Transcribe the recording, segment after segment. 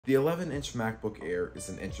The 11-inch MacBook Air is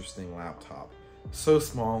an interesting laptop, so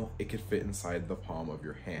small it could fit inside the palm of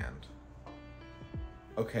your hand.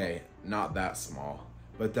 Okay, not that small,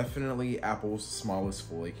 but definitely Apple's smallest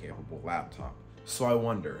fully capable laptop. So I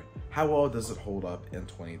wonder, how well does it hold up in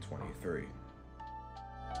 2023?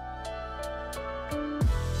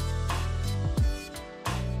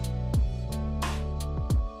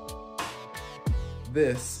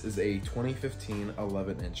 This is a 2015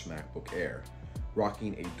 11-inch MacBook Air,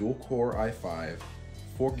 rocking a dual-core i5,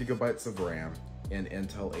 4GB of RAM, and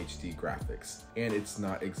Intel HD graphics, and it's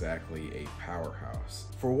not exactly a powerhouse.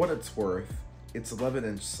 For what it's worth, its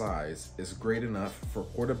 11-inch size is great enough for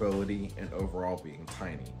portability and overall being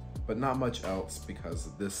tiny, but not much else because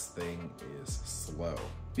this thing is slow.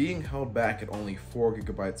 Being held back at only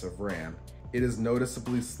 4GB of RAM, it is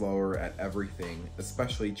noticeably slower at everything,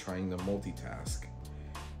 especially trying to multitask.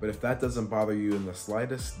 But if that doesn't bother you in the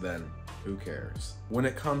slightest, then who cares? When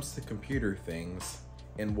it comes to computer things,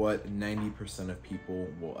 and what 90% of people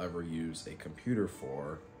will ever use a computer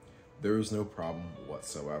for, there is no problem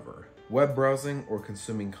whatsoever. Web browsing or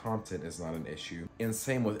consuming content is not an issue, and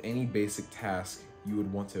same with any basic task you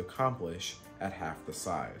would want to accomplish at half the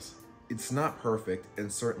size. It's not perfect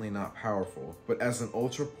and certainly not powerful, but as an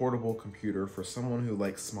ultra-portable computer for someone who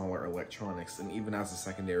likes smaller electronics and even as a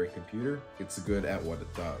secondary computer, it's good at what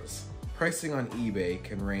it does. Pricing on eBay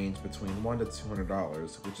can range between $100 to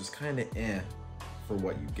 $200, which is kinda for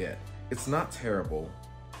what you get. It's not terrible,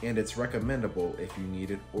 and it's recommendable if you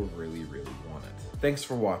need it or really want it. Thanks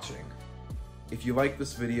for watching. If you like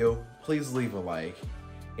this video, please leave a like,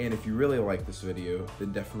 and if you really like this video,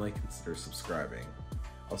 then definitely consider subscribing.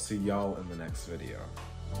 I'll see y'all in the next video.